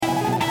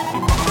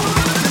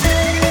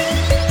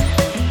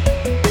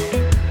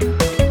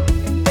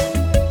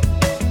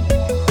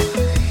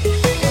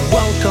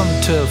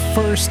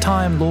First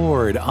Time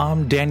Lord.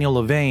 I'm Daniel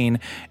Levane,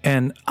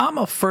 and I'm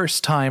a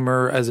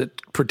first-timer as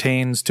it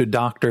pertains to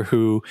Doctor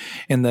Who,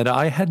 in that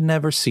I had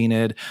never seen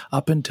it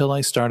up until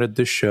I started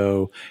the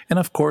show. And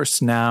of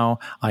course, now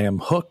I am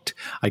hooked.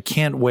 I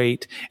can't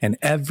wait. And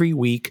every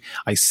week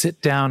I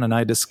sit down and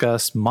I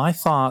discuss my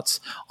thoughts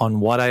on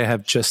what I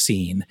have just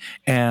seen.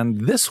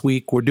 And this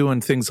week we're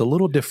doing things a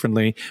little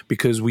differently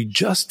because we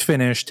just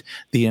finished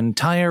the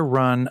entire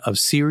run of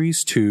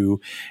Series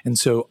 2. And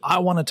so I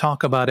want to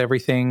talk about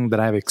everything that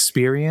I've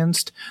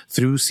experienced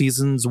through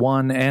seasons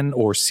 1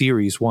 or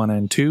series 1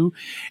 and 2.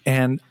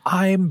 And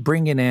I'm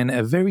bringing in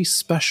a very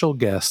special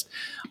guest.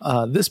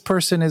 This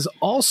person is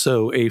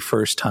also a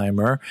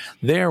first-timer.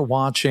 They're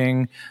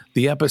watching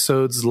the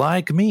episodes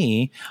like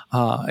me.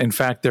 In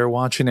fact, they're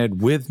watching it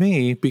with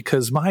me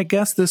because my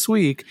guest this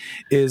week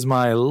is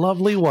my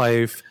lovely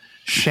wife,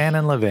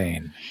 Shannon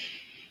Levane.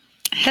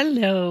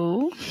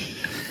 Hello.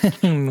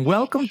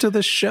 Welcome to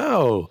the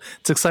show.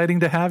 It's exciting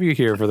to have you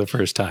here for the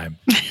first time.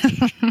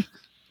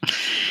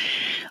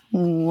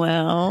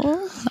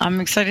 Well,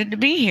 I'm excited to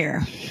be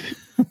here.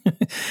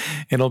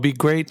 It'll be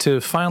great to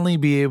finally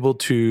be able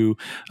to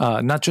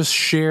not just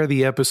share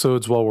the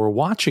episodes while we're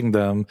watching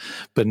them,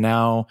 but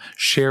now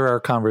share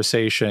our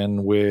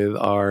conversation with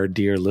our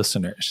dear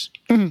listeners.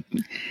 And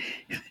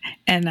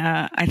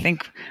I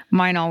think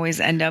mine always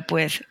end up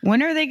with,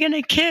 when are they going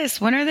to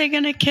kiss? When are they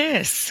going to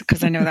kiss?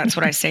 Because I know that's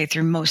what I say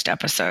through most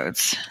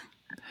episodes.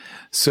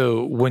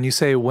 So when you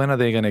say, when are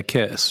they going to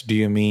kiss, do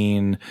you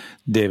mean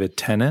David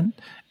Tennant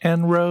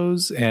and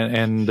Rose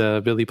and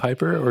Billie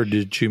Piper, or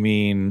did you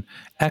mean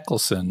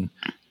Eccleston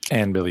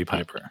and Billie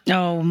Piper?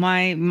 Oh,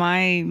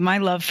 my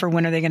love for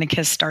when are they going to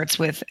kiss starts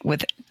with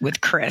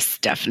Chris,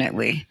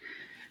 definitely,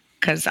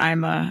 because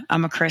I'm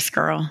a Chris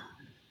girl.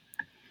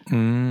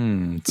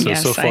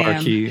 So far,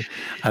 he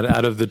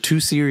out of the two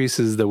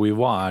series that we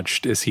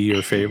watched, is he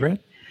your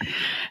favorite?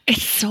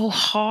 It's so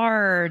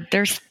hard.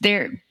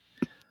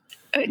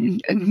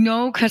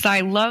 No, because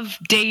I love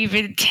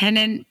David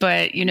Tennant,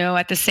 but,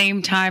 at the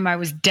same time, I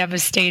was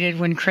devastated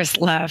when Chris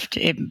left.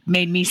 It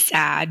made me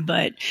sad,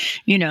 but,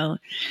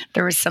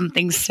 there was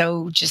something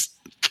so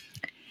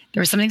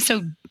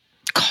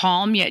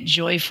calm yet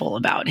joyful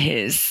about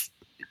his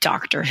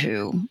Doctor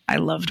Who. I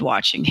loved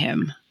watching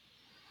him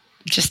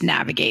just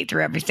navigate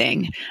through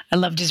everything. I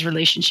loved his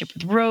relationship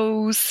with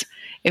Rose.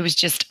 It was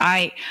just,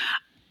 I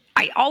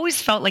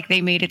always felt like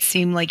they made it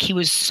seem like he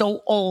was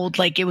so old,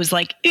 like it was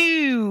like,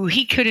 ooh,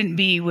 he couldn't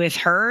be with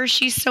her.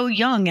 She's so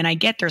young. And I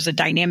get there's a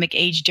dynamic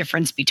age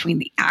difference between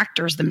the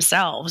actors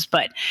themselves,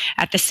 but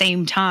at the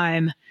same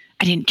time,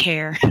 I didn't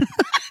care.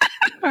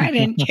 I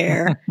didn't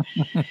care.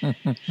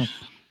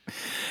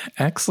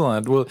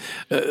 Excellent. Well,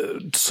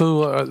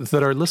 so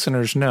that our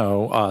listeners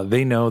know,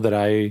 they know that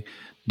I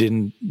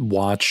didn't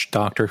watch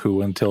Doctor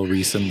Who until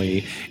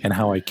recently, and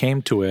how I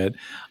came to it.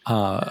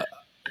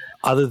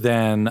 Other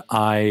than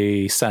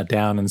I sat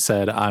down and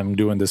said, I'm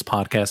doing this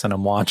podcast and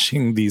I'm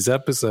watching these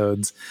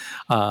episodes.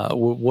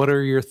 What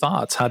are your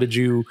thoughts? How did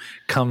you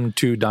come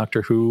to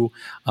Doctor Who?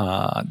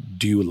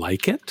 Do you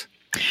like it?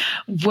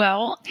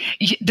 Well,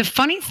 the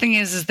funny thing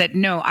is that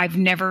no, I've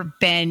never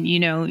been,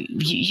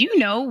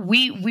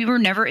 we were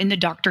never in the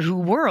Doctor Who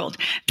world.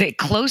 The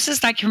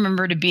closest I can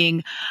remember to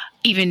being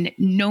even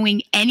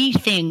knowing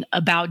anything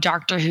about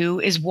Doctor Who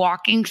is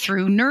walking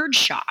through nerd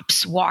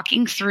shops,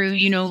 walking through,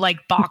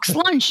 like Box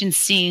Lunch and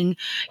seeing,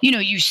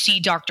 you see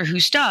Doctor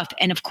Who stuff.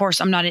 And of course,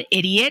 I'm not an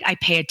idiot. I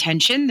pay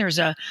attention. There's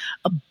a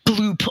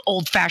blue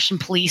old-fashioned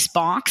police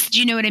box. Do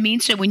you know what I mean?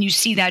 So when you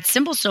see that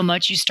symbol so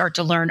much, you start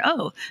to learn,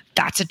 oh,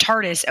 that's a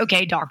TARDIS.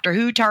 Okay, Doctor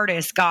Who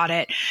TARDIS. Got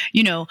it.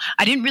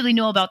 I didn't really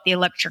know about the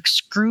electric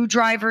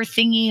screwdriver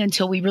thingy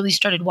until we really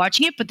started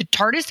watching it. But the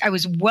TARDIS, I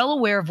was well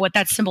aware of what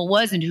that symbol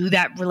was and who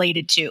that related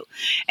to.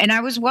 And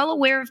I was well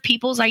aware of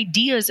people's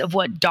ideas of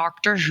what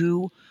Doctor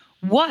Who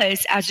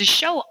was as a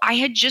show. I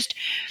had just,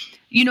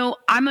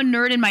 I'm a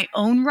nerd in my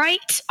own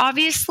right,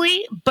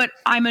 obviously, but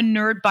I'm a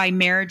nerd by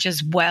marriage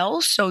as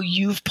well. So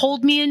you've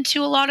pulled me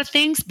into a lot of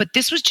things, but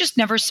this was just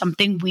never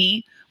something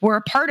we were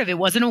a part of. It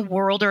wasn't a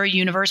world or a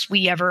universe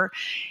we ever,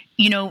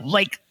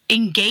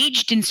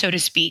 engaged in, so to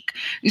speak.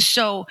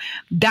 So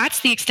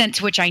that's the extent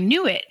to which I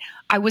knew it.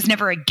 I was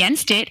never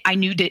against it. I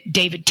knew that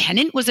David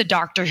Tennant was a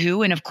Doctor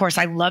Who. And of course,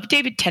 I love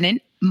David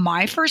Tennant.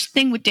 My first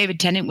thing with David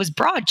Tennant was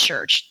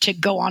Broadchurch, to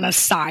go on a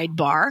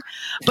sidebar.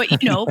 But,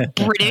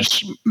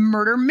 British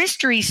murder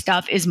mystery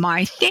stuff is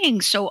my thing.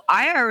 So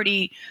I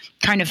already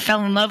kind of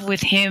fell in love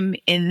with him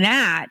in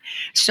that.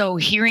 So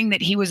hearing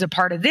that he was a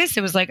part of this,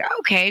 it was like,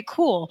 okay,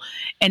 cool.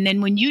 And then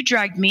when you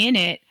dragged me in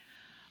it,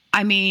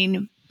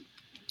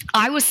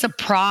 I was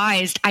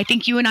surprised. I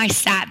think you and I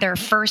sat there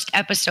first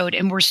episode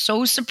and were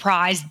so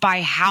surprised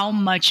by how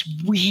much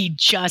we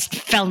just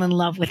fell in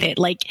love with it.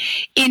 Like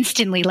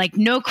instantly, like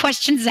no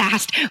questions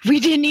asked. We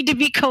didn't need to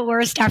be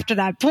coerced after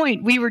that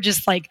point. We were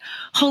just like,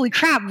 holy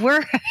crap,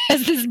 where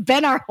has this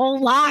been our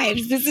whole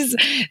lives? This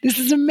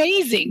is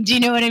amazing. Do you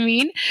know what I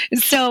mean?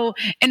 So,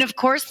 and of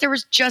course there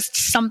was just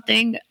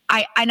something,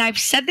 and I've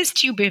said this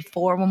to you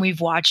before when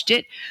we've watched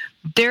it,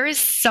 there is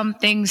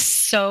something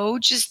so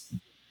just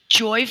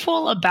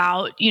joyful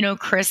about,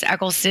 Chris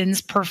Eccleston's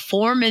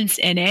performance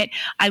in it.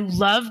 I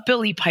love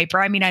Billie Piper.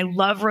 I mean, I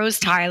love Rose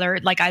Tyler.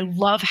 Like, I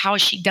love how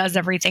she does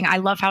everything. I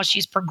love how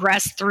she's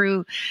progressed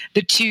through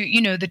the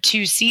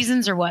two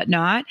seasons or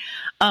whatnot.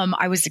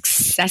 I was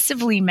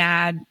excessively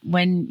mad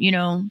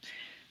when,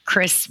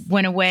 Chris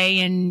went away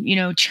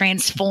and,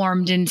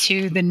 transformed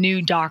into the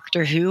new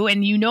Doctor Who.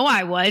 And,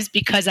 I was,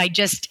 because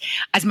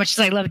as much as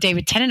I love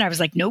David Tennant, I was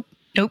like, nope.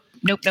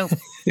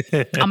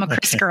 I'm a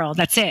Chris girl.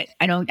 That's it.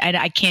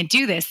 I can't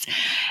do this.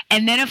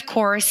 And then, of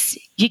course,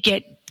 you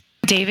get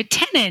David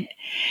Tennant.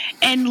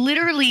 And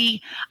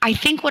literally, I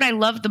think what I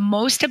loved the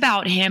most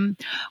about him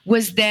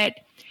was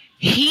that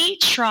he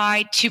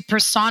tried to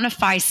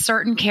personify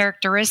certain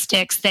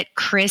characteristics that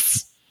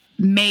Chris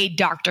made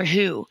Doctor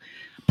Who,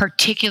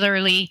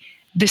 particularly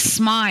the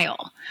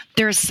smile.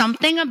 There's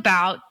something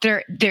about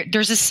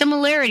there's a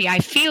similarity. I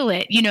feel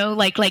it,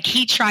 like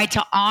he tried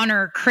to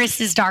honor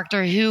Chris's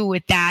Doctor Who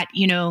with that,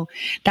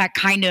 that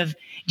kind of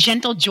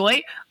gentle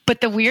joy.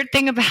 But the weird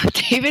thing about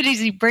David is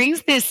he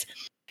brings this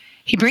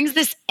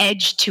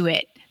edge to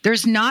it.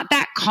 There's not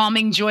that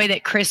calming joy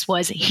that Chris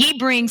was. He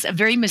brings a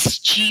very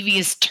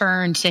mischievous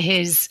turn to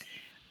his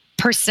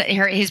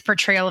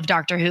portrayal of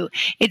Doctor Who.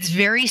 It's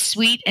very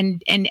sweet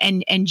and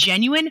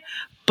genuine,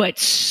 but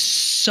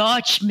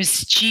such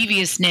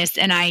mischievousness.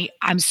 And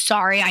I'm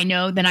sorry, I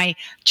know. Then I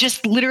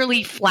just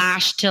literally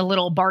flashed to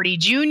little Barty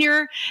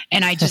Jr.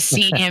 and I just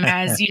see him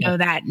as,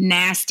 that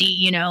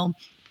nasty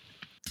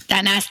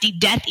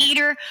Death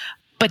Eater.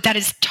 But that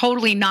is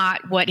totally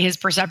not what his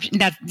perception,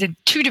 that's the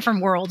two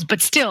different worlds.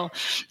 But still,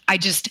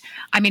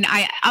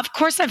 of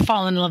course I've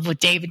fallen in love with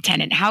David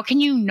Tennant. How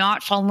can you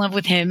not fall in love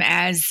with him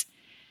as,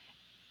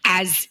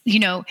 and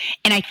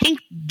I think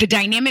the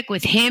dynamic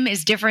with him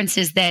is different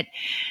is that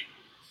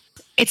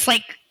it's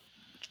like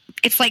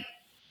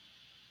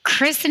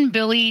Chris and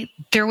Billie,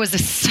 there was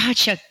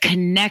such a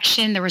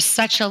connection. There was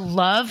such a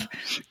love.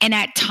 And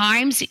at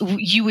times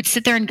you would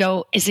sit there and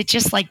go, is it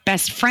just like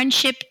best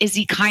friendship? Is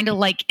he kind of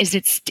like, is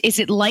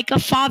it like a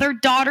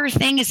father-daughter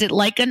thing? Is it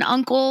like an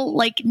uncle,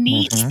 like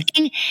niece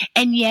thing?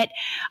 And yet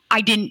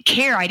I didn't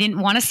care. I didn't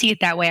want to see it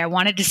that way. I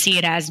wanted to see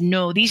it as,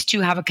 no, these two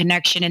have a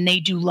connection and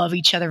they do love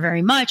each other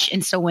very much.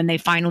 And so when they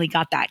finally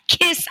got that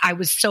kiss, I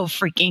was so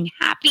freaking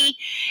happy.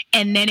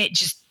 And then it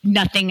just,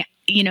 nothing,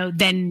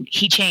 then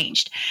he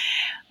changed.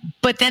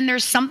 But then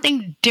there's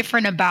something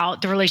different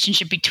about the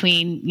relationship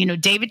between,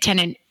 David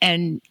Tennant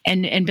and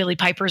Billie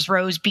Piper's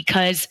Rose,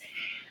 because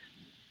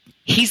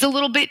he's a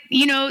little bit,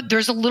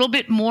 there's a little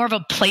bit more of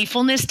a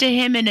playfulness to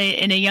him and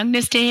a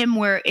youngness to him,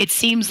 where it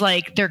seems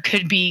like there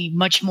could be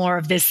much more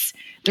of this.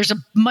 There's a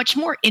much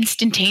more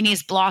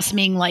instantaneous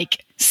blossoming,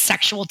 like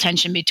sexual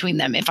tension between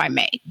them, if I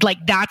may.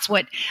 Like, that's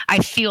what I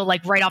feel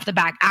like right off the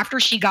bat. After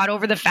she got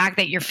over the fact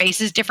that your face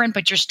is different,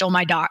 but you're still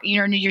my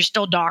you're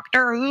still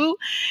Doctor Who.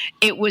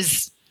 It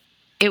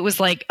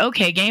was like,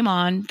 okay, game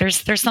on.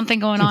 There's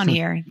something going on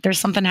here. There's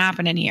something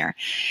happening here.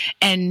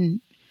 And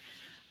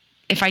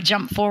if I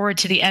jump forward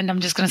to the end,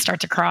 I'm just going to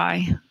start to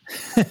cry.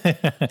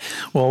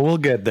 Well, we'll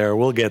get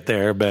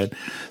there. But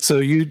so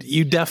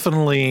you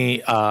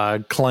definitely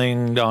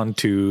clinged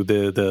onto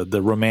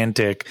the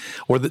romantic,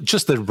 or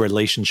just the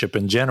relationship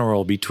in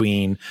general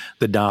between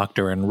the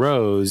Doctor and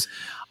Rose.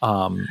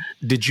 Do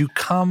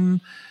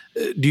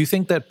you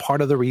think that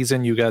part of the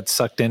reason you got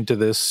sucked into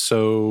this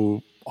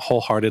so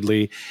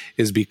wholeheartedly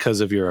is because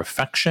of your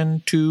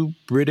affection to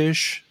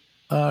British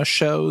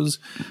shows?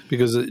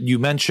 Because you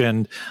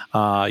mentioned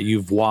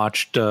you've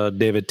watched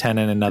David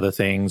Tennant and other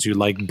things. You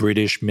like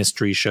British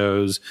mystery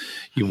shows.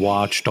 You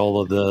watched all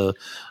of the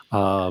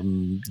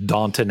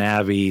Downton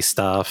Abbey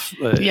stuff.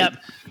 Yep.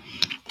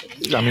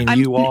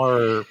 You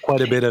are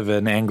quite a bit of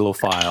an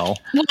Anglophile.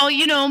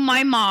 Well,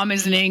 my mom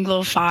is an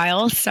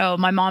Anglophile, so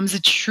my mom's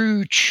a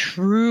true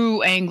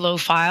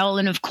Anglophile,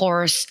 and of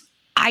course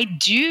I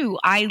do.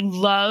 I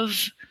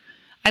love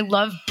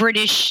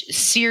British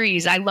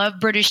series. I love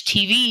British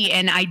TV.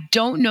 And I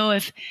don't know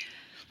if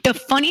the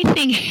funny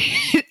thing,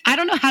 I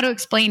don't know how to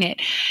explain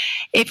it.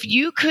 If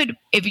you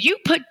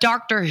put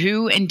Doctor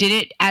Who and did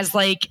it as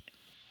like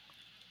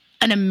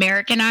an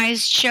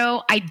Americanized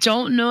show, I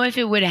don't know if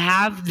it would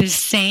have the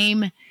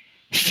same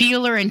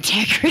feel or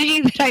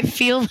integrity that I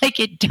feel like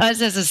it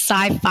does as a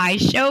sci-fi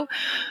show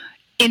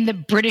in the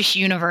British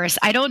universe.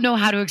 I don't know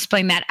how to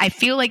explain that. I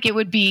feel like it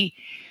would be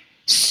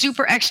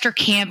super extra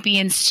campy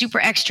and super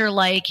extra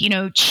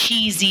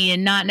cheesy,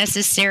 and not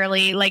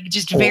necessarily like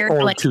just very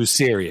or too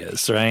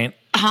serious, right?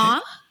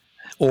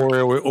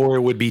 Or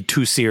it would be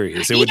too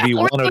serious. It would be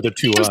one of the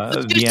two.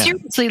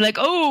 Seriously, like,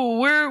 oh,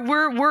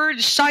 we're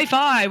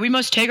sci-fi. We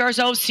must take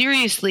ourselves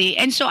seriously.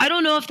 And so I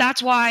don't know if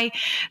that's why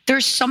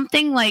there's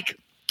something like,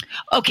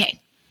 okay,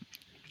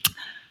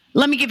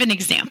 let me give an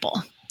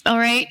example. All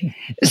right,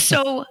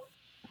 so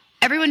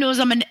everyone knows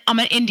I'm an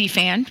indie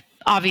fan.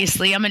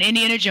 Obviously, I'm an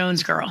Indiana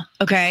Jones girl.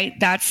 Okay,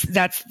 that's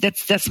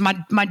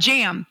my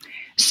jam.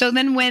 So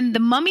then when The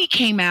Mummy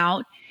came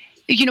out,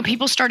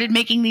 people started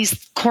making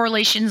these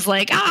correlations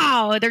like,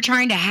 oh, they're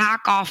trying to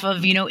hack off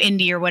of,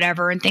 Indy or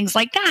whatever and things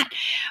like that.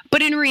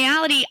 But in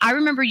reality, I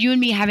remember you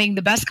and me having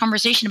the best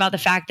conversation about the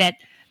fact that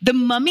the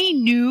Mummy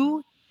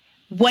knew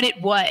what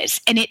it was,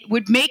 and it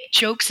would make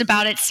jokes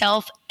about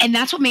itself. And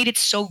that's what made it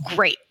so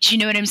great. Do you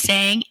know what I'm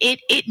saying?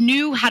 It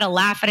knew how to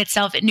laugh at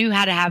itself. It knew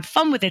how to have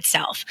fun with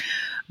itself.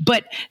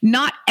 But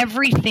not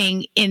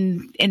everything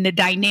in the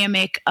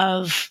dynamic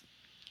of,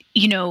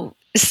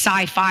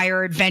 sci-fi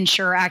or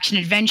adventure or action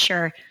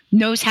adventure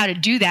knows how to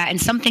do that. And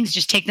some things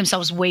just take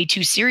themselves way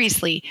too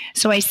seriously.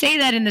 So I say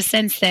that in the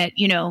sense that,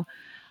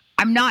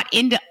 I'm not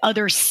into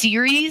other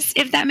series,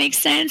 if that makes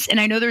sense. And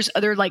I know there's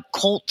other like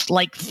cult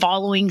like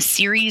following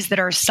series that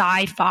are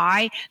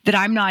sci-fi that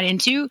I'm not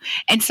into.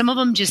 And some of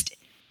them just,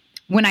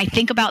 when I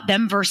think about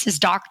them versus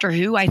Doctor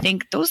Who, I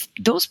think those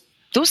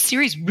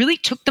series really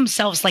took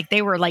themselves like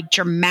they were like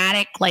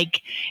dramatic,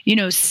 like,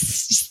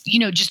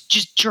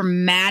 just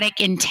dramatic,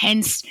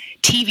 intense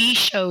TV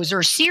shows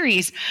or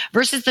series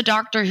versus the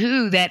Doctor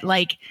Who that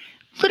like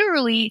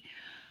literally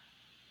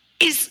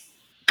is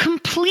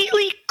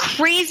completely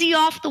crazy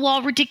off the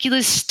wall,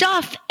 ridiculous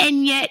stuff.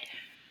 And yet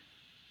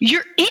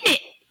you're in it.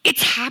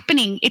 It's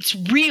happening. It's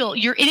real.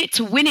 You're in it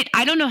to win it.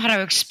 I don't know how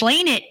to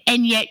explain it.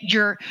 And yet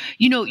you're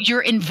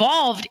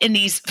involved in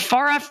these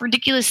far off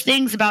ridiculous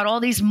things about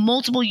all these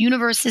multiple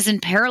universes and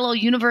parallel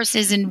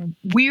universes and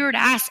weird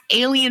ass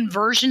alien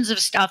versions of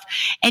stuff.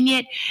 And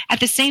yet at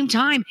the same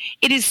time,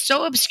 it is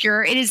so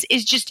obscure.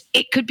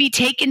 It could be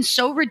taken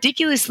so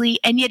ridiculously.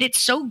 And yet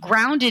it's so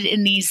grounded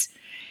in these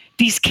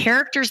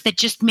characters that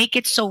just make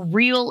it so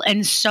real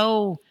and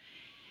so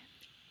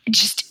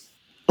just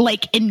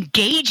like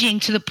engaging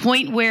to the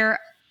point where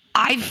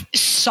I've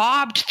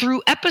sobbed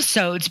through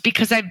episodes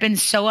because I've been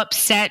so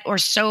upset or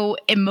so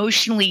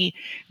emotionally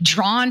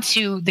drawn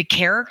to the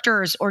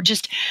characters or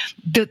just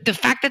the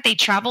fact that they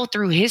travel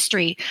through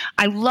history.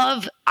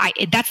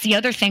 That's the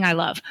other thing I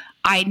love.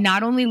 I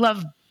not only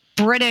love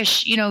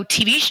British,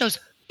 TV shows,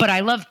 but I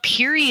love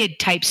period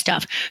type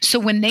stuff. So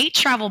when they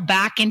travel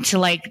back into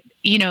like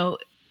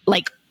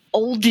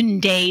olden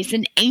days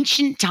and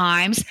ancient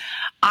times,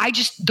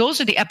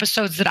 those are the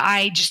episodes that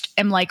I just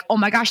am like, oh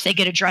my gosh, they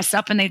get to dress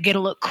up and they get to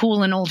look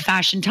cool in old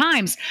fashioned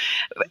times.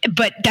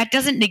 But that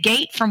doesn't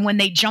negate from when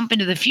they jump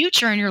into the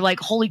future and you're like,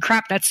 holy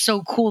crap, that's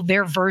so cool.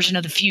 Their version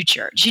of the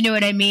future. Do you know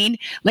what I mean?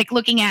 Like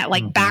looking at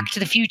like Back to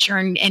the Future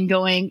and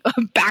going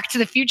Back to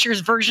the Future's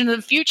version of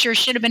the future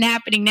should have been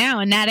happening now.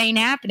 And that ain't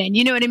happening.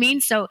 You know what I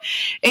mean? So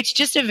it's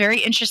just a very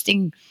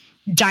interesting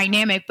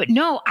dynamic. But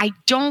no, I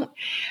don't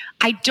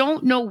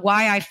know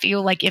why I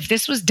feel like if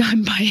this was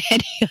done by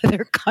any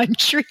other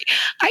country,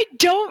 I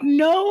don't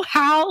know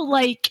how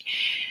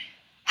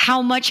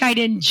much I'd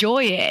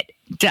enjoy it.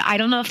 I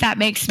don't know if that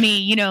makes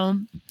me,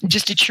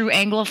 just a true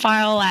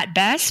Anglophile at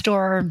best,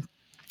 or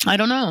I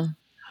don't know.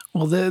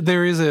 Well,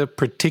 there is a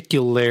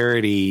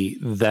particularity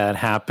that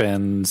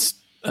happens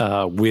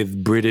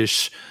with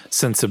British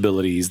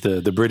sensibilities.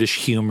 The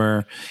British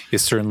humor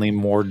is certainly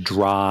more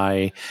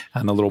dry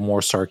and a little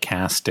more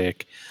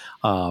sarcastic.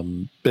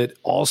 But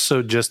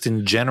also just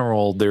in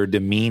general, their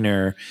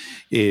demeanor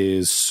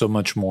is so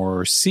much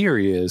more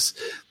serious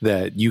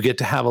that you get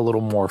to have a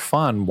little more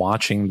fun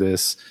watching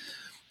this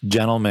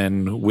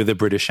gentleman with a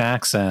British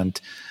accent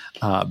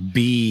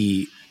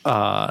be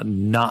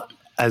not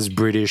as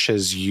British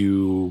as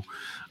you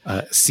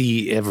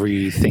see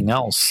everything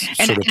else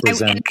sort of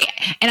present.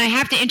 And I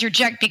have to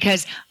interject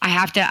because I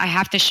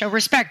have to show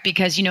respect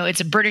because,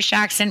 it's a British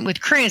accent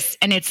with Chris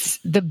and it's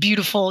the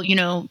beautiful,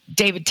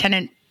 David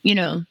Tennant,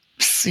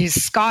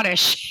 he's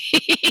Scottish.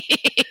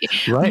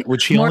 Right,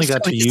 which he only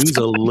got to use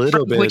a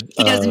little bit.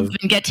 He doesn't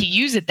even get to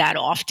use it that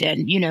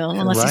often,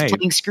 unless he's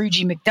playing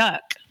Scroogey McDuck.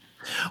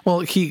 Well,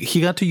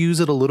 he got to use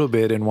it a little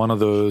bit in one of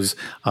those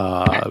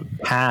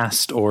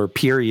past or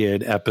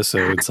period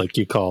episodes, like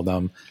you call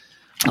them.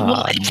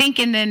 Well, I can't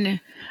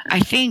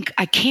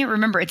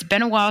remember. It's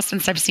been a while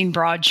since I've seen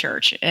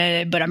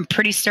Broadchurch, but I'm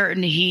pretty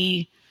certain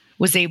he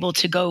was able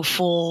to go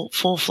full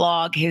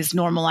flog his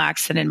normal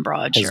accent in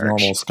Broadchurch. His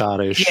normal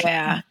Scottish.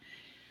 Yeah.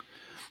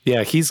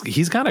 Yeah,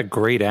 he's got a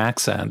great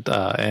accent,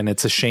 and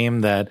it's a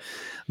shame that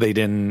they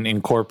didn't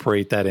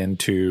incorporate that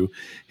into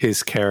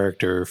his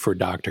character for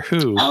Doctor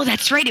Who. Oh,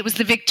 that's right. It was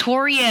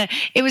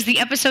the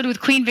episode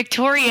with Queen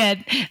Victoria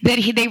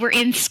that they were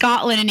in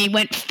Scotland and he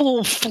went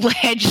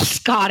full-fledged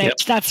Scottish. Yep.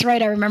 That's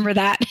right. I remember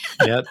that.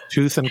 Yeah,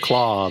 Tooth and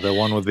Claw, the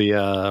one with the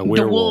werewolves.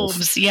 The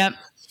wolves, yep.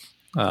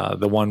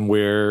 The one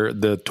where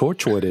the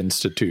Torchwood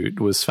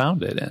Institute was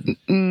founded in.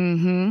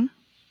 Mm-hmm.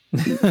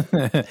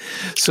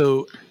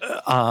 So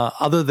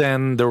other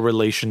than the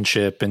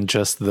relationship and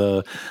just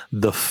the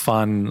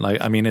fun,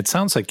 it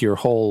sounds like you're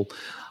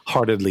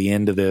wholeheartedly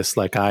into this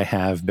like I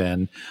have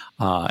been,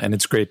 and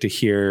it's great to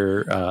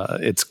hear.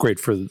 It's great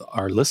for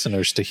our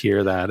listeners to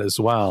hear that as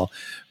well.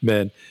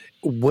 But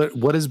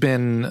what has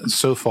been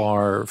so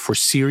far for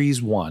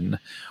series 1?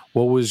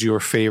 What was your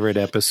favorite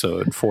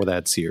episode for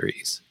that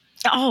series?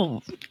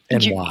 Oh,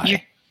 and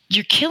why?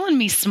 You're killing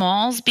me,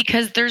 Smalls,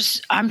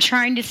 because I'm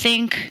trying to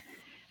think.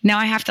 Now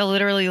I have to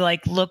literally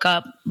like look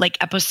up like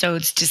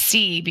episodes to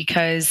see,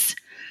 because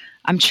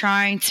I'm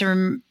trying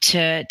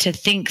to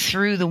think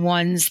through the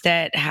ones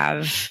that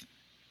have,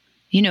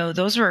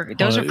 those were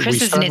Chris's. We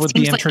start and with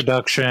the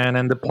introduction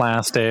and the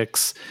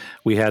plastics.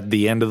 We had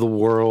the end of the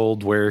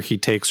world where he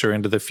takes her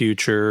into the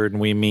future,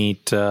 and we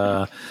meet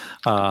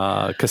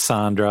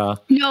Cassandra.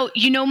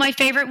 No, my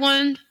favorite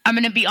one, I'm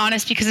going to be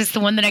honest, because it's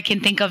the one that I can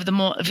think of the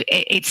most.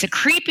 It's a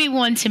creepy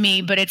one to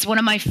me, but it's one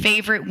of my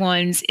favorite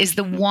ones, is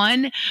the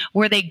one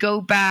where they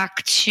go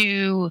back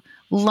to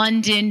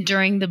London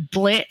during the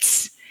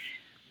Blitz.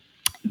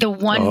 The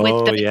one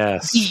with the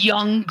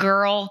young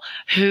girl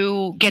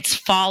who gets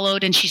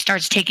followed, and she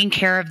starts taking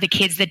care of the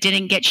kids that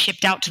didn't get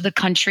shipped out to the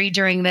country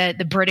during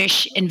the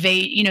British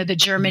the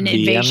German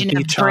invasion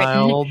of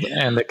Child Britain.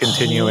 And the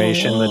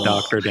continuation, the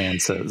Doctor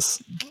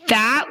Dances.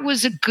 That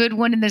was a good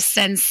one in the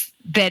sense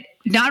that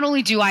not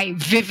only do I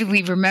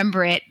vividly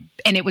remember it,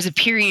 and it was a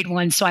period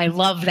one, so I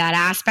love that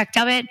aspect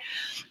of it,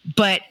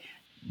 but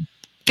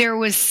there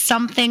was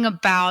something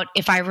about,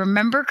 if I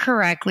remember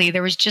correctly,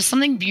 there was just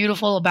something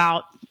beautiful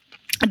about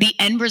the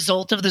end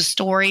result of the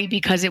story,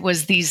 because it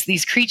was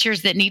these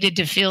creatures that needed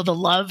to feel the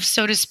love,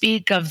 so to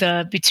speak, of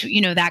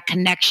that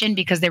connection,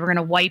 because they were going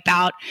to wipe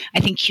out, I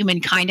think,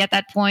 humankind at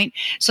that point.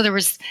 So there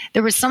was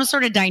some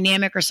sort of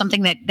dynamic or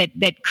something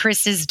that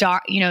Chris's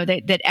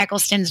that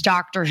Eccleston's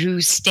Doctor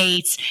Who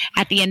states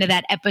at the end of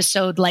that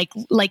episode, like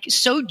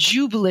so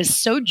jubilous,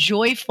 so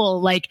joyful,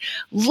 like,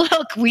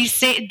 look,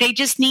 they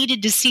just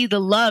needed to see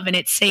the love, and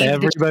it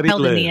saved the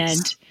child in the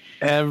end.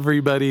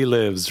 Everybody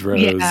lives,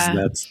 Rose. Yeah.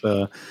 That's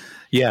the.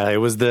 Yeah, it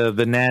was the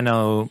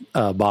nano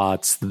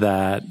bots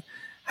that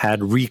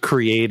had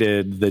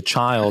recreated the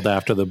child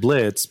after the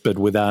Blitz, but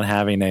without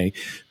having a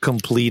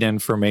complete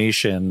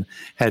information,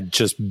 had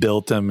just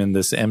built them in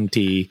this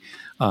empty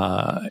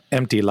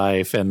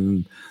life,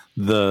 and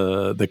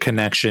the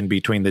connection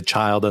between the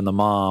child and the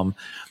mom.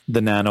 The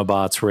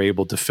nanobots were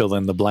able to fill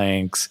in the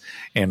blanks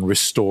and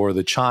restore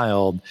the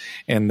child.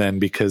 And then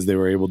because they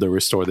were able to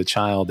restore the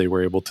child, they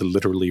were able to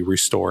literally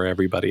restore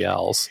everybody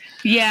else.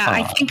 Yeah,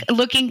 I think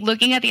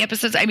looking at the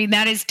episodes, I mean,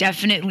 that is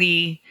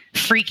definitely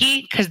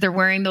freaky, because they're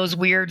wearing those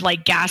weird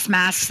like gas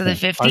masks of the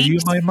 50s. Are you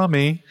my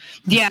mummy?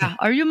 Yeah.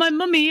 Are you my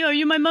mummy? Are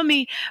you my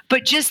mummy?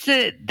 But just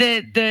the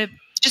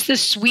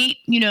sweet,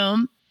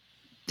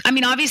 I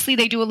mean, obviously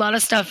they do a lot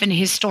of stuff in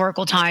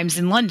historical times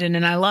in London,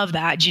 and I love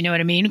that. Do you know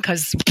what I mean?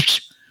 Because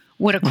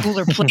what a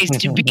cooler place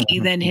to be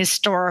than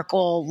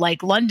historical,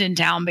 like London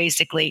town,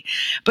 basically.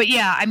 But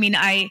yeah, I mean,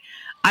 I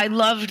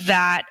loved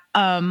that.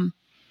 I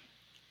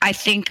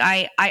think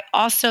I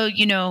also,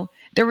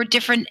 there were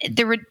different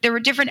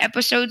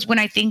episodes when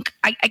I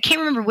can't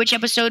remember which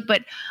episode,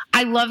 but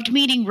I loved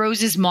meeting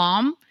Rose's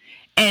mom.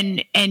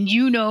 And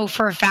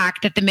for a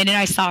fact that the minute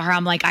I saw her,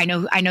 I'm like, I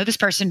know this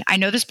person. I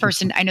know this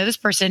person. I know this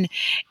person.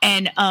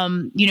 And,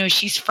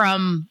 she's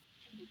from,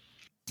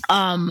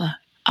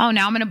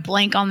 now I'm going to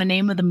blank on the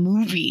name of the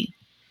movie.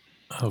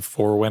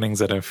 4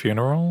 Weddings at a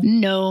Funeral?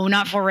 No,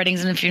 not 4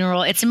 Weddings and a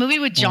Funeral. It's a movie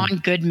with John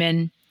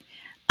Goodman.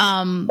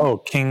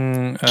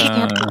 King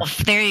Ralph.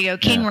 There you go.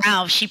 King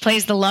Ralph. She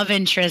plays the love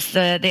interest,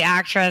 the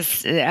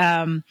actress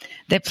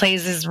that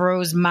plays his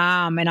Rose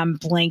mom, and I'm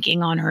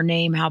blanking on her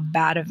name. How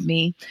bad of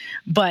me.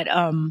 But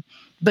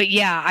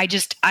yeah,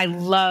 I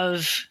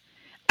loved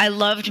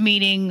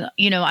meeting,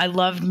 I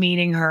loved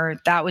meeting her.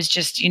 That was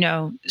just,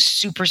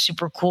 super,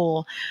 super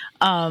cool.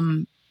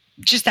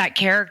 Just that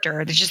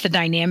character, just the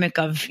dynamic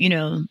of,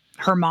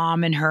 her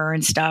mom and her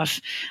and stuff.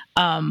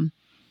 And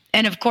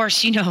of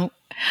course,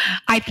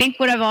 I think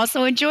what I've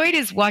also enjoyed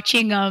is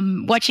watching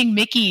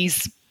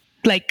Mickey's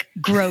like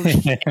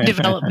growth and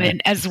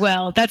development as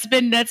well. That's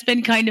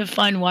been kind of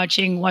fun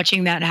watching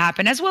that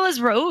happen, as well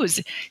as Rose.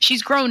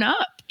 She's grown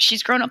up.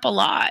 She's grown up a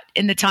lot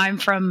in the time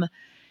from,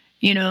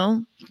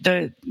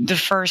 the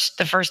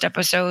first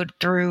episode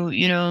through,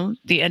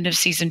 the end of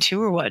season 2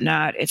 or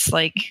whatnot. It's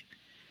like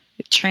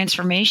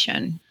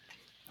transformation.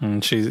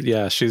 And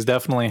she's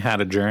definitely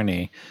had a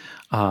journey.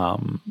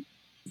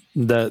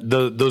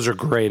 Those are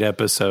great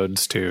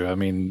episodes too. I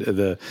mean,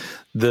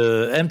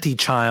 the Empty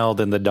Child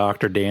and the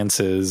Doctor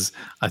Dances,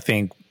 I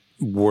think,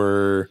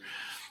 were,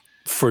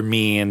 for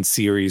me in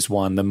series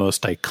 1, the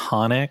most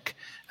iconic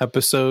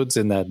episodes,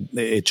 in that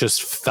it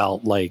just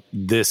felt like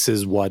this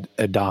is what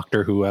a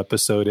Doctor Who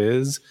episode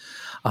is.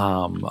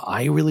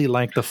 I really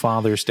like the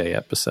Father's Day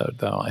episode,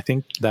 though. I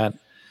think that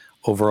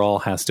overall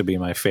has to be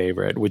my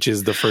favorite, which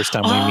is the first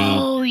time we meet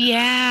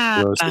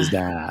Rose's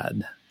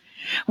dad.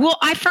 Well,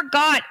 I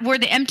forgot. Were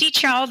the Empty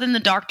Child and the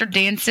Doctor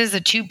Dances a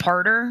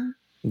 2-parter?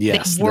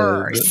 Yes, they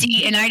were.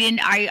 See, and I didn't.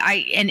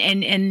 I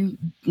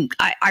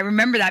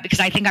remember that, because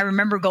I think I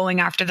remember going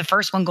after the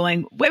first one,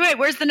 going, wait,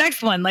 where's the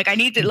next one? Like, I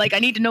need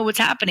to know what's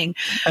happening.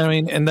 I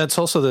mean, and that's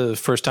also the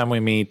first time we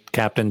meet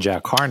Captain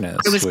Jack Harkness.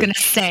 I was going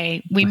to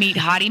say we meet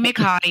Hottie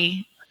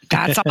McHottie.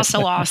 That's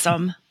also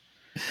awesome.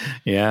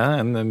 Yeah,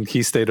 and then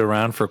he stayed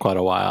around for quite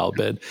a while.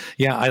 But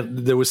yeah,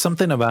 there was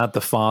something about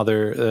the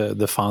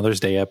Father's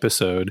Day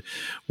episode,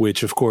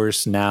 which, of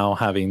course, now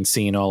having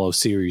seen all of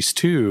series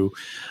 2,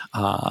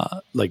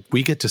 like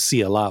we get to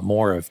see a lot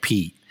more of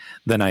Pete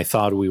than I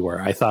thought we were.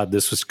 I thought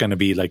this was going to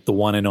be like the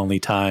one and only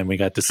time we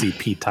got to see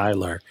Pete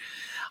Tyler,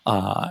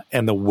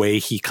 and the way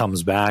he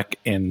comes back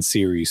in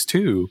series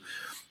 2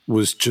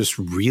 was just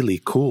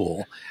really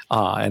cool.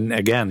 And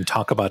again,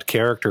 talk about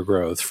character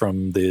growth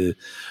from the,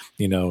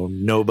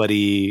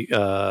 nobody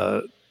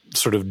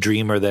sort of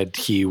dreamer that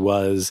he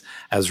was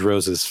as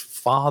Rose's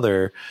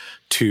father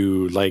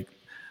to like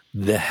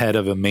the head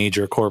of a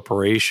major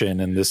corporation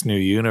in this new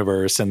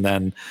universe, and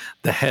then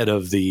the head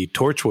of the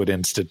Torchwood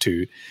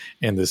Institute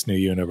in this new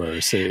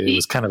universe. It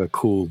was kind of a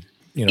cool,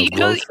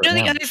 growth for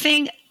him. The other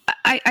thing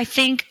I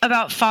think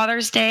about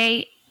Father's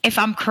Day, if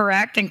I'm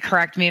correct, and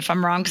correct me if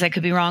I'm wrong, because I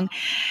could be wrong,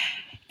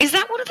 is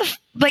that one of the,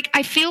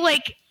 I feel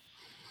like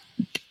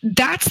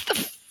that's the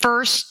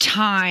first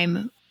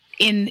time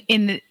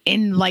in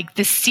like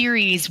the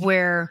series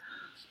where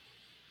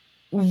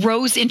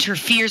Rose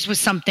interferes with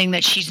something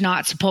that she's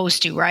not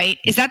supposed to, right?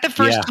 Is that the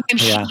first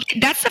time?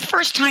 That's the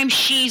first time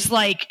she's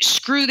like,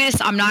 screw this,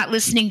 I'm not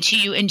listening to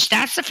you. And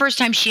that's the first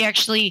time she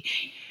actually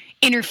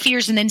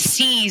interferes and then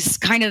sees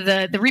kind of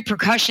the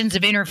repercussions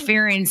of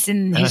interference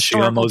in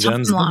historical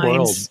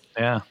timelines.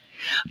 Yeah.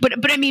 But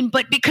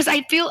because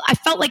I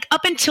felt like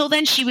up until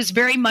then she was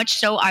very much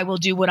so, I will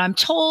do what I'm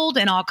told,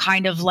 and I'll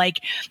kind of like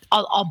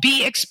I'll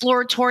be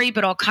exploratory,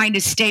 but I'll kind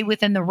of stay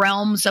within the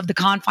realms of the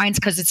confines,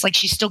 because it's like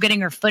she's still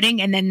getting her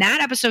footing. And then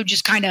that episode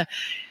just kind of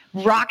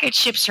rocket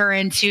ships her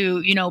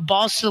into,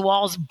 balls to the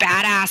walls,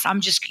 badass.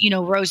 I'm just,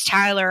 Rose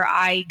Tyler.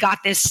 I got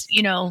this,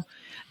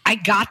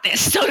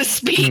 so to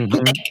speak.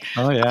 Mm-hmm.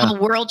 I'm a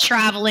world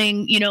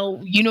traveling,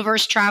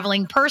 universe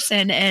traveling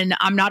person, and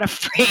I'm not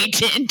afraid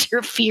to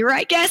interfere,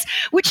 I guess,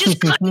 which is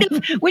kind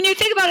of, when you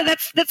think about it,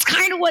 that's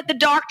kind of what the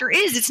Doctor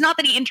is. It's not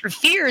that he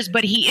interferes,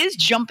 but he is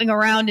jumping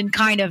around and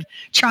kind of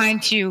trying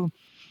to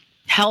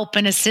help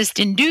and assist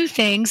and do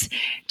things,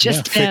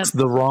 just fix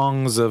the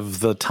wrongs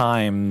of the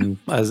time,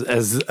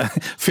 as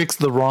fix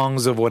the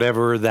wrongs of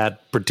whatever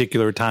that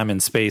particular time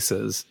and space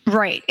is.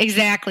 Right,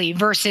 exactly.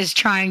 Versus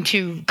trying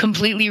to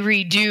completely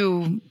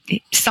redo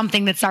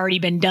something that's already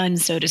been done,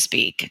 so to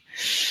speak.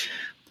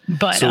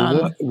 But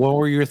so what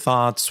were your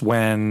thoughts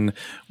when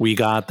we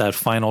got that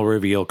final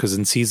reveal? Because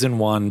in season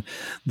 1,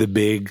 the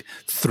big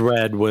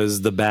thread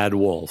was the bad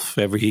wolf.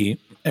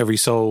 Every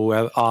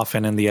so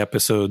often in the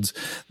episodes,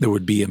 there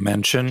would be a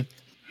mention.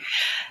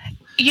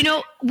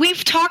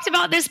 We've talked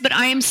about this, but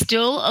I am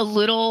still a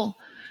little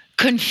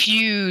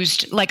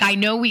confused. Like, I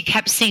know we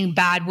kept seeing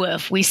Bad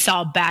Wolf. We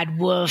saw Bad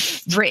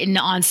Wolf written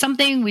on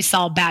something. We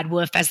saw Bad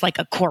Wolf as like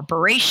a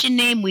corporation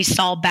name. We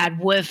saw Bad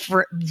Wolf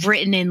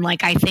written in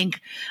like, I think,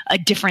 a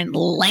different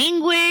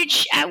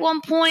language at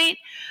one point.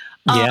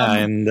 Yeah,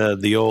 in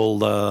the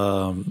old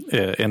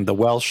in the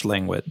Welsh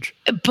language.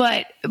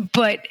 But.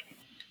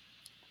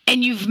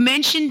 And you've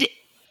mentioned,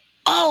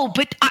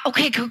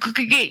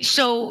 okay.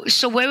 So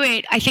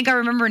wait. I think I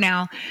remember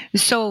now.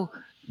 So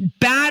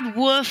Bad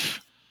Wolf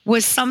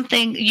was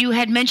something you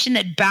had mentioned,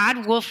 that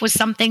Bad Wolf was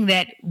something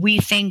that we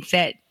think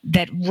that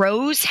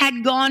Rose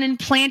had gone and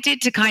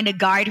planted to kind of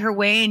guide her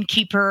way and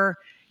keep her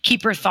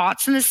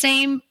thoughts in the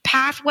same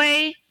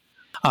pathway.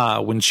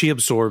 When she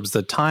absorbs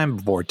the time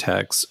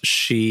vortex,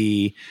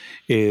 she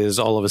is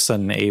all of a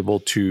sudden able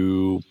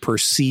to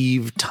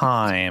perceive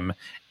time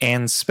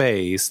and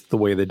space the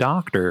way the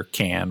Doctor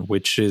can,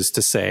 which is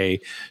to say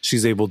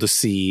she's able to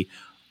see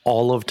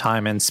all of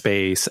time and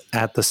space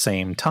at the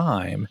same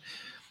time.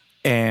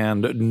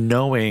 And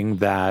knowing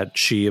that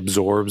she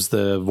absorbs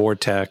the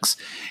vortex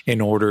in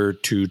order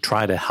to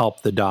try to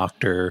help the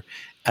Doctor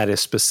at a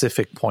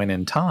specific point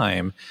in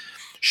time,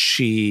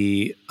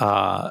 she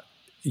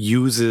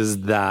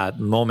uses that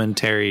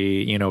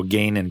momentary,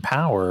 gain in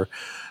power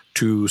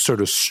to sort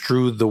of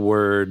strew the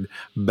word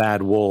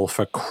Bad Wolf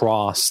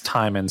across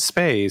time and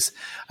space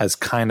as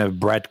kind of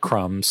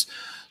breadcrumbs,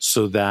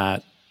 so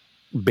that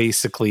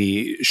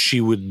basically she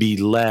would be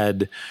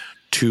led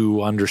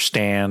to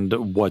understand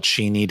what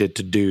she needed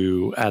to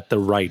do at the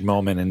right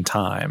moment in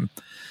time.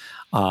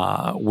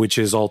 Which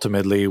is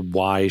ultimately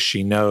why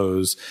she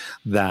knows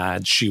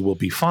that she will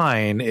be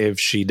fine if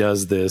she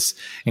does this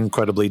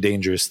incredibly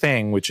dangerous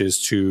thing, which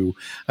is to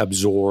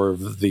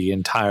absorb the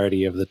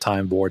entirety of the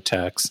time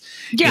vortex.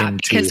 Yeah,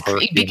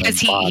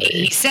 because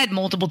he said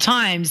multiple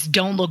times,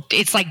 don't look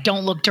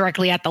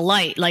directly at the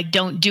light. Like,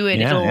 don't do it.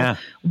 It'll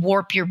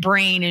warp your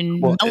brain and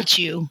melt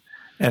you.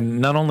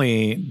 And not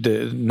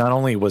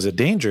only was it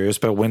dangerous,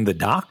 but when the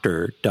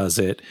Doctor does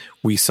it,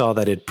 we saw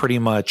that it pretty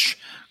much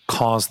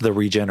caused the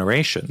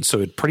regeneration. So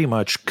it pretty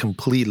much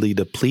completely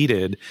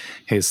depleted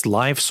his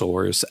life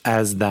source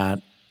as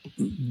that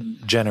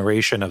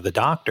generation of the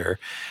Doctor,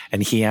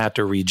 and he had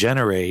to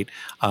regenerate,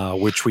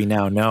 which we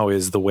now know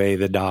is the way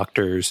the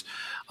Doctors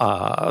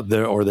or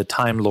the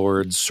Time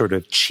Lords sort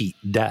of cheat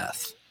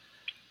death.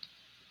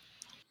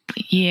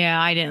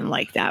 Yeah, I didn't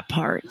like that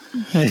part.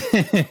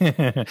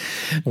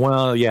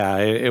 Well, yeah,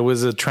 it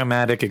was a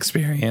traumatic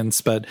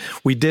experience, but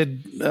we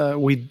did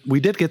we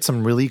did get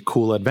some really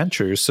cool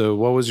adventures. So,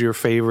 what was your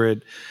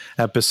favorite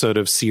episode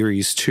of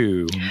series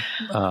 2?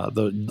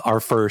 Our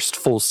first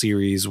full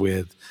series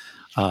with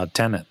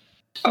Tennant.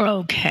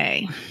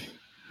 Okay.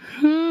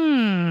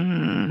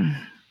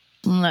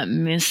 Let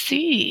me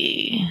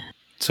see.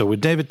 So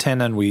with David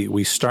Tennant,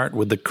 we start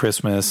with the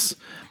Christmas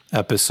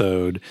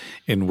episode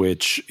in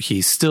which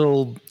he's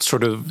still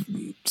sort of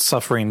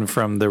suffering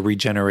from the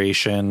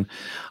regeneration,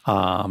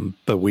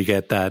 but we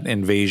get that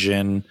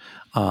invasion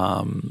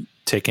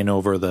taking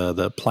over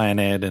the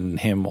planet and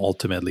him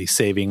ultimately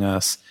saving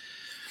us.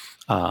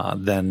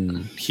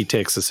 Then he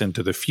takes us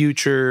into the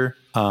future,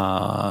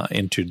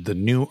 into the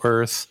new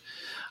Earth,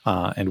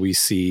 and we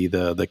see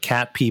the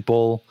cat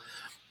people.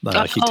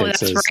 That's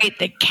right.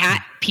 The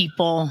cat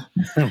people.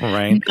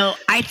 Right. No,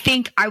 I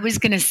think I was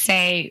going to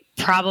say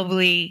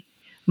probably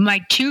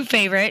my 2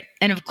 favorite.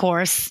 And of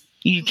course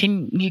you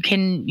can,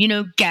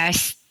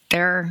 guess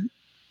they're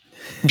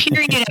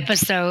period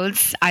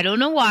episodes. I don't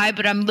know why,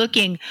 but I'm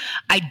looking.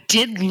 I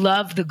did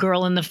love The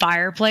Girl in the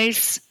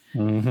Fireplace.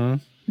 Mm-hmm.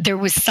 There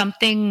was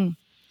something.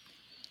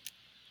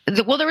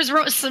 Well, there was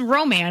some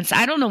romance.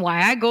 I don't know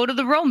why I go to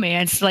the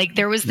romance. Like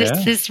there was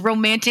this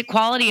romantic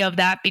quality of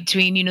that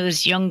between,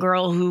 this young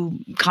girl who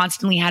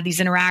constantly had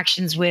these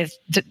interactions with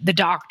the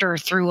doctor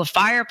through a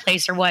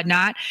fireplace or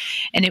whatnot.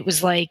 And it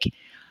was like,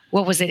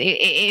 what was it?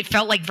 It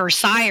felt like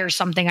Versailles or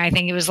something. I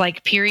think it was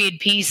like period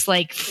piece,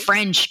 like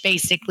French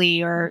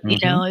basically, or,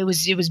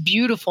 it was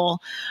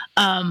beautiful.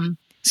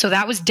 So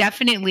that was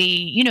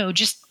definitely,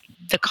 just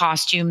the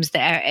costumes,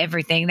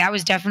 everything. That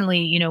was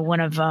definitely,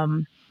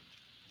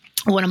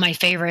 one of my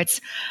favorites.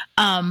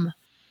 Then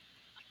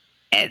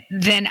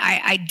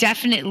I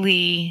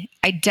definitely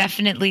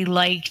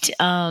liked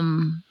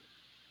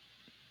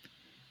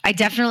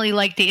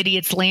The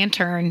Idiot's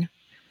Lantern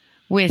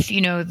with,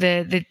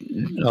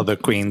 the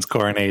Queen's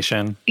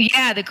coronation.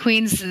 Yeah. The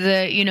Queen's,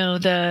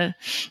 the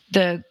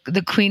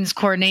Queen's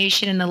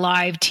coronation and the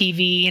live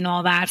TV and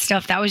all that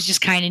stuff. That was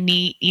just kind of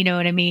neat. You know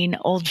what I mean?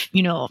 Old,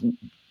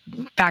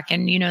 back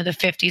in, the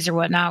 50s or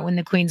whatnot, when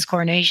the Queen's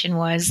coronation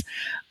was,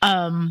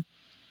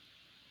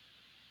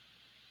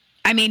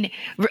 I mean,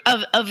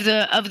 of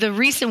the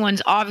recent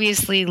ones,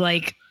 obviously,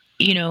 like,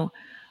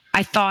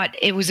 I thought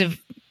it was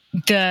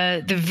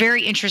the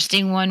very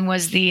interesting one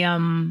was the,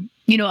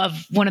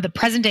 of one of the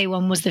present day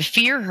one was the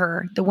Fear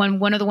Her.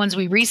 One of the ones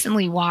we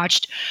recently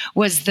watched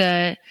was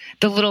the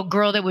little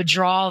girl that would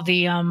draw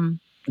the,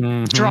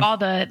 draw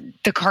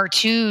the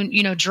cartoon,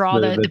 draw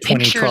the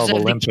pictures of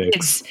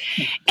Olympics. The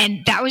kids.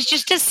 And that was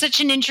just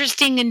such an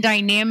interesting and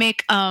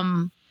dynamic,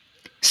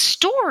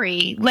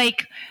 story.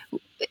 Like,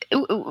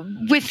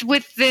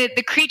 with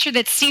the creature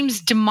that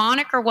seems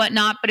demonic or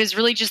whatnot, but is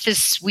really just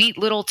this sweet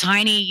little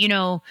tiny,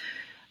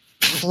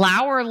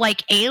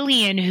 flower-like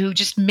alien who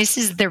just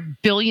misses their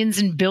billions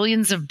and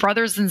billions of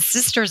brothers and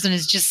sisters and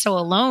is just so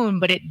alone.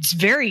 But it's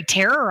very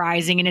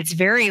terrorizing and it's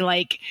very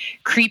like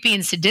creepy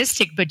and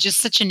sadistic, but just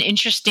such an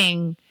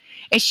interesting.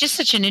 It's just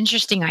such an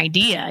interesting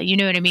idea. You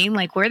know what I mean?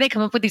 Like where they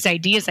come up with these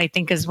ideas, I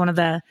think, is one of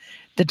the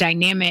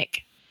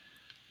dynamic.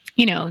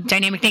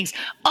 Dynamic things.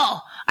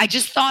 Oh, I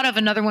just thought of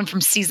another one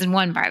from season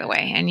 1, by the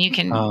way, and you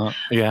can.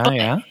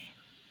 Yeah.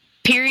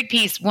 Period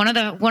piece. One of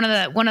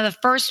the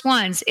first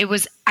ones. It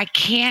was. I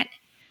can't.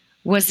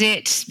 Was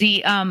it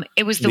the?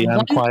 It was the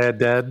Unquiet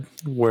Dead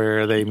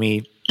where they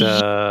meet.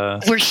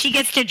 Where she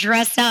gets to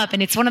dress up,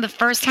 and it's one of the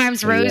first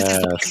times Rose is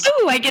like,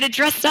 "Ooh, I get to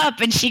dress up,"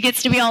 and she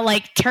gets to be all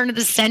like turn of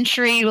the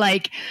century,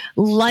 like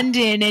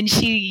London, and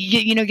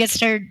she, gets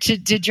to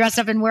dress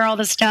up and wear all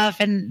the stuff,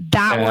 and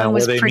that one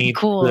was pretty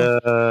cool.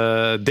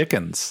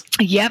 Dickens.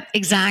 Yep,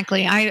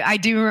 exactly. I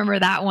do remember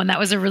that one. That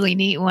was a really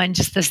neat one.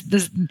 Just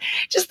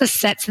just the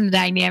sets and the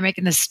dynamic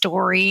and the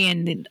story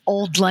and the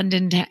old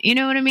London. You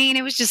know what I mean?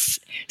 It was just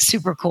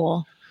super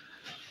cool.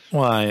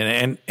 Well,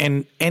 and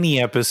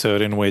any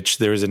episode in which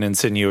there's an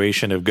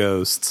insinuation of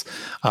ghosts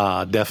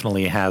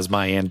definitely has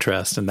my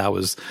interest. And that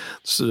was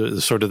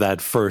sort of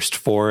that first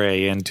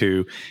foray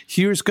into,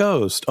 here's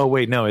Ghost. Oh,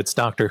 wait, no, it's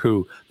Doctor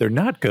Who. They're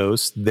not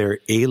ghosts, they're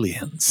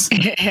aliens.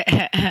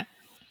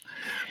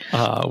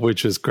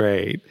 Which is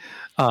great.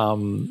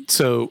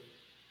 So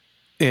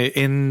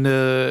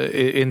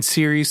in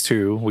series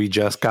 2, we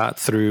just got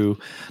through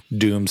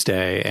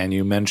Doomsday, and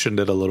you mentioned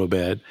it a little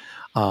bit.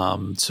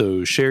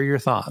 So share your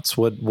thoughts.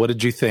 What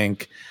did you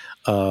think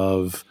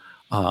of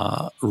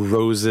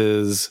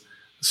Rose's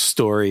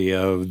story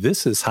of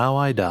this is how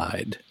I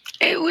died?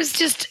 It was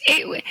just,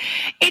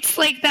 it's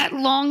like that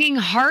longing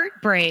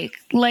heartbreak.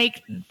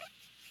 Like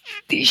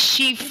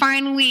she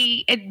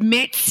finally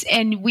admits,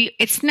 and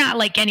it's not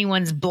like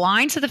anyone's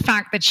blind to the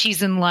fact that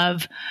she's in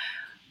love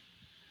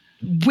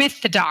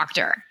with the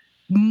doctor.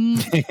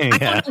 I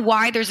don't know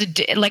why there's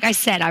like I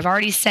said, I've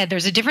already said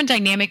there's a different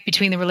dynamic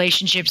between the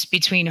relationships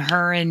between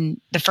her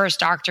and the first